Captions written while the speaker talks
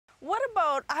What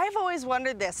about, I've always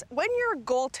wondered this, when you're a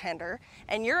goaltender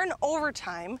and you're in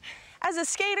overtime, as a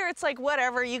skater, it's like,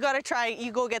 whatever, you got to try,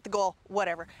 you go get the goal,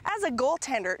 whatever. As a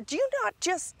goaltender, do you not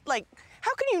just, like,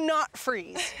 how can you not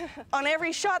freeze on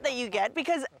every shot that you get?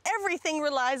 Because everything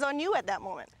relies on you at that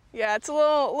moment. Yeah, it's a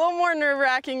little more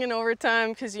nerve-wracking in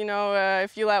overtime because, you know,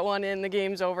 if you let one in, the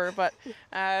game's over. But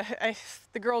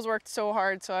the girls worked so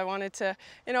hard, so I wanted to,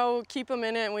 you know, keep them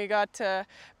in it. And we got a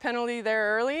penalty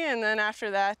there early, and then after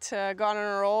that, got on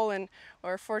a roll and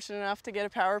were fortunate enough to get a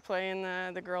power play,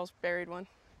 and the girls buried one.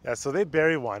 Yeah, so they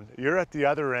bury one. You're at the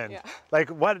other end. Yeah. Like,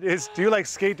 do you like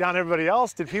skate down everybody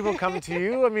else? Did people come to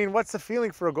you? I mean, what's the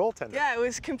feeling for a goaltender? Yeah, it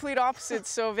was complete opposites.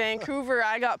 So Vancouver,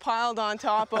 I got piled on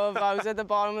top of. I was at the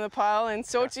bottom of the pile, and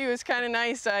Sochi was kind of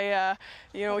nice.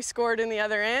 You know, we scored in the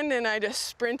other end, and I just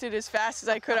sprinted as fast as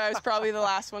I could. I was probably the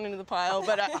last one into the pile,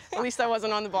 but at least I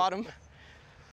wasn't on the bottom.